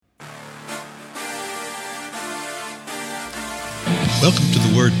Welcome to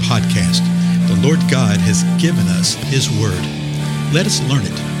the Word Podcast. The Lord God has given us His Word. Let us learn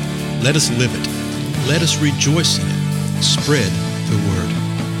it. Let us live it. Let us rejoice in it. Spread the Word.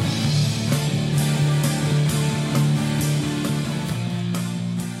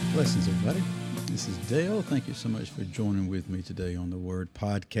 Blessings, everybody. This is Dale. Thank you so much for joining with me today on the Word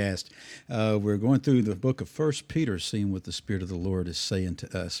Podcast. We're going through the book of 1 Peter, seeing what the Spirit of the Lord is saying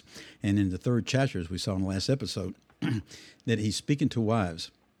to us. And in the third chapter, as we saw in the last episode, that he's speaking to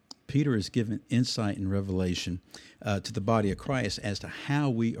wives. Peter is giving insight and revelation to the body of Christ as to how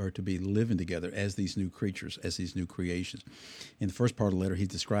we are to be living together as these new creatures, as these new creations. In the first part of the letter, he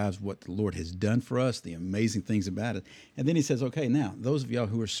describes what the Lord has done for us, the amazing things about it. And then he says, okay, now, those of y'all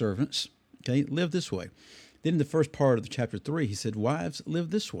who are servants, okay, live this way. Then in the first part of chapter 3, he said, wives, live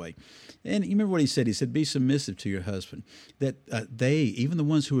this way. And you remember what he said? He said, be submissive to your husband, that they, even the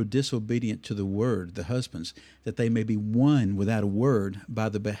ones who are disobedient to the word, the husbands, that they may be won without a word by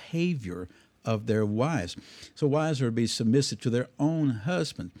the behavior of their wives. So wives are to be submissive to their own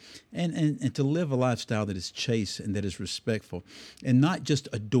husband and to live a lifestyle that is chaste and that is respectful, and not just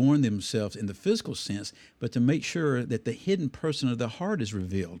adorn themselves in the physical sense, but to make sure that the hidden person of the heart is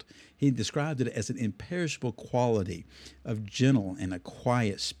revealed. He described it as an imperishable quality of gentle and a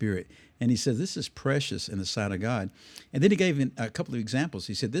quiet spirit. And he says this is precious in the sight of God. And then he gave a couple of examples.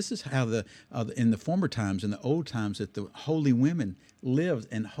 He said this is how in the former times, in the old times, that the holy women lived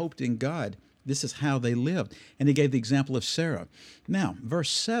and hoped in God. This is how they lived. And he gave the example of Sarah. Now, verse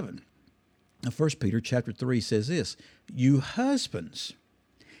 7 of 1 Peter chapter 3 says this, you husbands,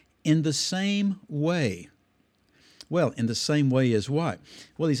 in the same way. Well, in the same way as what?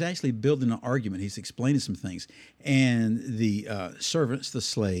 Well, he's actually building an argument. He's explaining some things. And the servants, the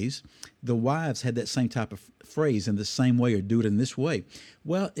slaves, the wives had that same type of phrase, in the same way, or do it in this way.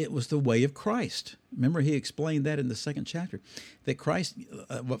 Well, it was the way of Christ. Remember, he explained that in the second chapter, that Christ,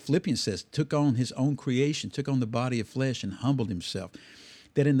 what Philippians says, took on his own creation, took on the body of flesh and humbled himself.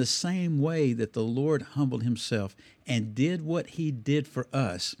 That in the same way that the Lord humbled himself and did what he did for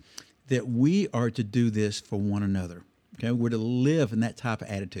us, that we are to do this for one another. Okay, we're to live in that type of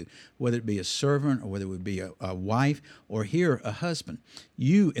attitude, whether it be a servant or whether it would be a wife or here a husband.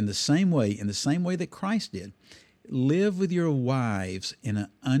 You, in the same way that Christ did, live with your wives in an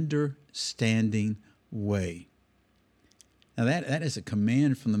understanding way. Now that is a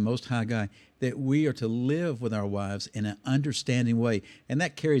command from the Most High God, that we are to live with our wives in an understanding way. And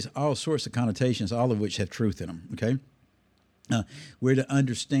that carries all sorts of connotations, all of which have truth in them, okay? We're to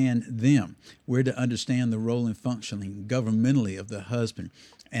understand them. We're to understand the role and functioning governmentally of the husband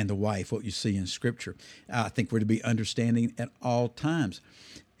and the wife, what you see in Scripture. I think we're to be understanding at all times.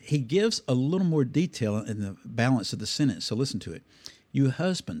 He gives a little more detail in the balance of the sentence, so listen to it. You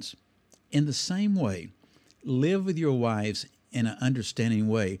husbands, in the same way, live with your wives in an understanding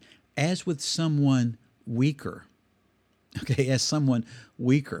way, as with someone weaker. Okay, as someone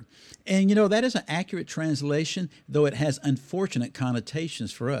weaker. And, that is an accurate translation, though it has unfortunate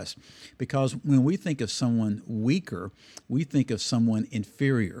connotations for us. Because when we think of someone weaker, we think of someone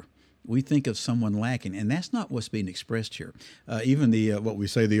inferior. We think of someone lacking. And that's not what's being expressed here. Even what we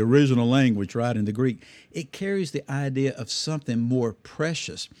say, the original language, right, in the Greek, it carries the idea of something more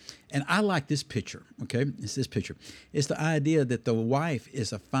precious. And I like this picture, okay? It's this picture. It's the idea that the wife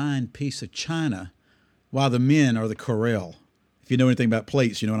is a fine piece of china, while the men are the corral. If you know anything about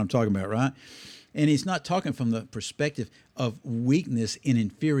plates, you know what I'm talking about, right? And he's not talking from the perspective of weakness and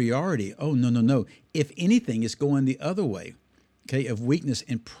inferiority. Oh, no. If anything, it's going the other way, okay, of weakness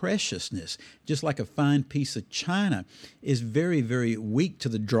and preciousness. Just like a fine piece of china is very, very weak to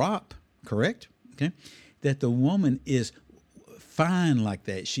the drop, correct? Okay, that the woman is fine like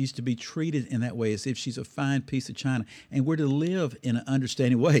that. She's to be treated in that way, as if she's a fine piece of china. And we're to live in an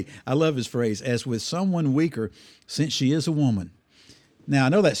understanding way. I love his phrase, as with someone weaker, since she is a woman. Now, I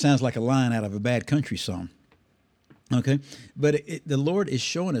know that sounds like a line out of a Bad Country song, okay? But the Lord is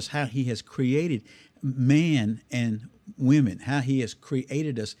showing us how he has created man and women, how he has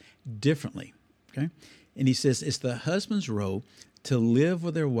created us differently, okay? And he says it's the husband's role to live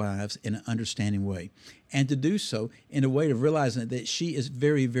with their wives in an understanding way, and to do so in a way of realizing that she is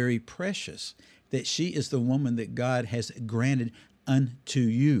very, very precious, that she is the woman that God has granted unto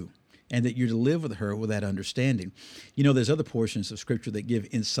you, and that you're to live with her with that understanding. There's other portions of Scripture that give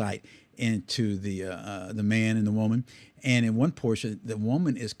insight into the man and the woman, and in one portion, the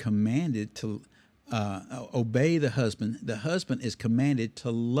woman is commanded to obey the husband. The husband is commanded to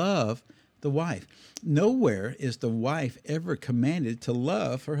love the wife. Nowhere is the wife ever commanded to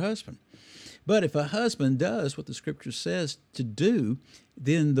love her husband. But if a husband does what the Scripture says to do,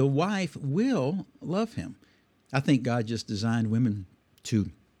 then the wife will love him. I think God just designed women to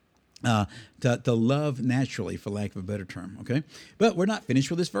love naturally, for lack of a better term, okay? But we're not finished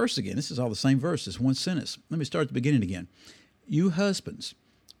with this verse again. This is all the same verse. It's one sentence. Let me start at the beginning again. You husbands,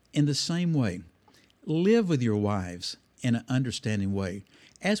 in the same way, live with your wives in an understanding way,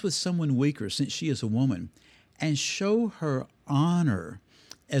 as with someone weaker, since she is a woman, and show her honor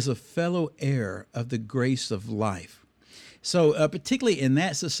as a fellow heir of the grace of life. So particularly in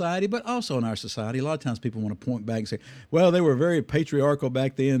that society, but also in our society, a lot of times people want to point back and say, well, they were very patriarchal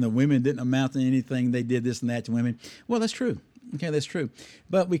back then. The women didn't amount to anything. They did this and that to women. Well, that's true. Okay, that's true.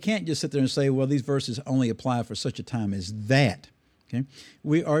 But we can't just sit there and say, well, these verses only apply for such a time as that. Okay,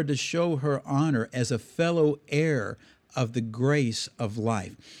 we are to show her honor as a fellow heir of the grace of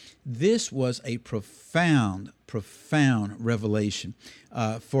life. This was a profound revelation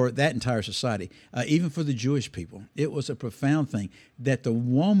for that entire society, even for the Jewish people. It was a profound thing that the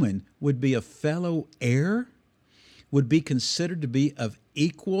woman would be a fellow heir, would be considered to be of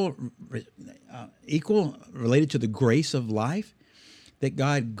equal related to the grace of life, that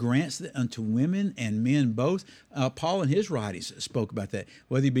God grants unto women and men both. Paul in his writings spoke about that,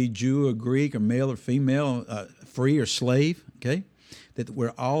 whether you be Jew or Greek or male or female, free or slave, okay? That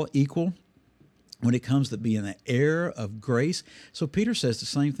we're all equal when it comes to being an heir of grace. So Peter says the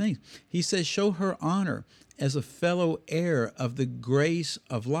same thing. He says, show her honor as a fellow heir of the grace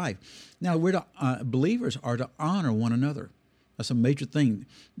of life. Now, believers are to honor one another. That's a major thing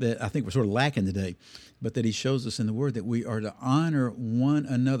that I think we're sort of lacking today, but that he shows us in the Word, that we are to honor one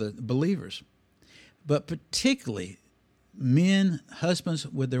another, believers. But particularly men, husbands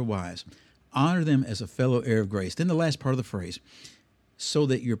with their wives, honor them as a fellow heir of grace. Then the last part of the phrase, so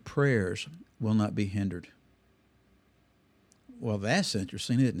that your prayers will not be hindered. Well, that's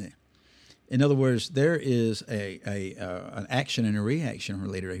interesting, isn't it? In other words, there is an action and a reaction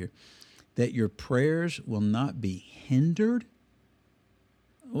related right here, that your prayers will not be hindered.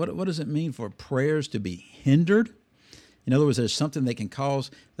 What does it mean for prayers to be hindered? In other words, there's something that can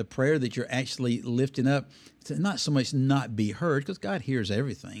cause the prayer that you're actually lifting up to not so much not be heard, because God hears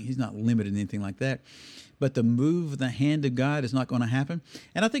everything. He's not limited in anything like that. But the move of the hand of God is not going to happen.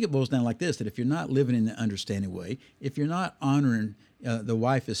 And I think it boils down like this, that if you're not living in an understanding way, if you're not honoring the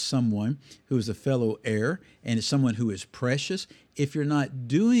wife as someone who is a fellow heir and is someone who is precious, if you're not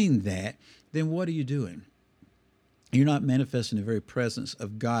doing that, then what are you doing? You're not manifesting the very presence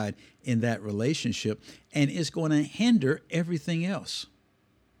of God in that relationship, and it's going to hinder everything else.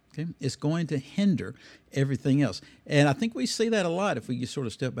 Okay? It's going to hinder everything else. And I think we see that a lot if we just sort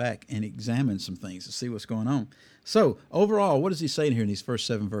of step back and examine some things to see what's going on. So overall, what is he saying here in these first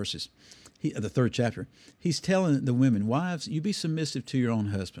 7 verses? The 3rd chapter. He's telling the women, wives, you be submissive to your own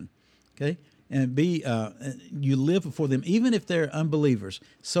husband. Okay? And you live before them, even if they're unbelievers,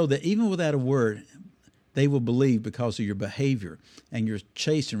 so that even without a word, they will believe because of your behavior and your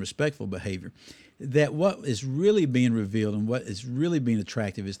chaste and respectful behavior, that what is really being revealed and what is really being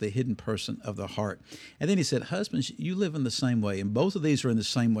attractive is the hidden person of the heart. And then he said, husbands, you live in the same way. And both of these are in the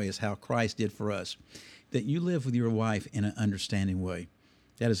same way as how Christ did for us, that you live with your wife in an understanding way.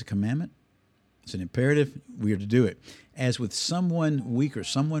 That is a commandment. It's an imperative. We are to do it. As with someone weaker,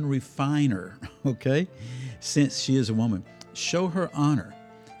 someone refiner, okay, since she is a woman, show her honor.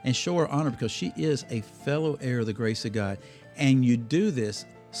 And show her honor because she is a fellow heir of the grace of God. And you do this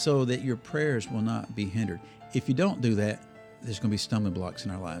so that your prayers will not be hindered. If you don't do that, there's going to be stumbling blocks in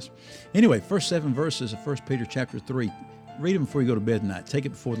our lives. Anyway, first 7 verses of 1 Peter chapter 3. Read them before you go to bed tonight. Take it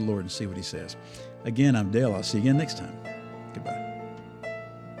before the Lord and see what he says. Again, I'm Dale. I'll see you again next time. Goodbye.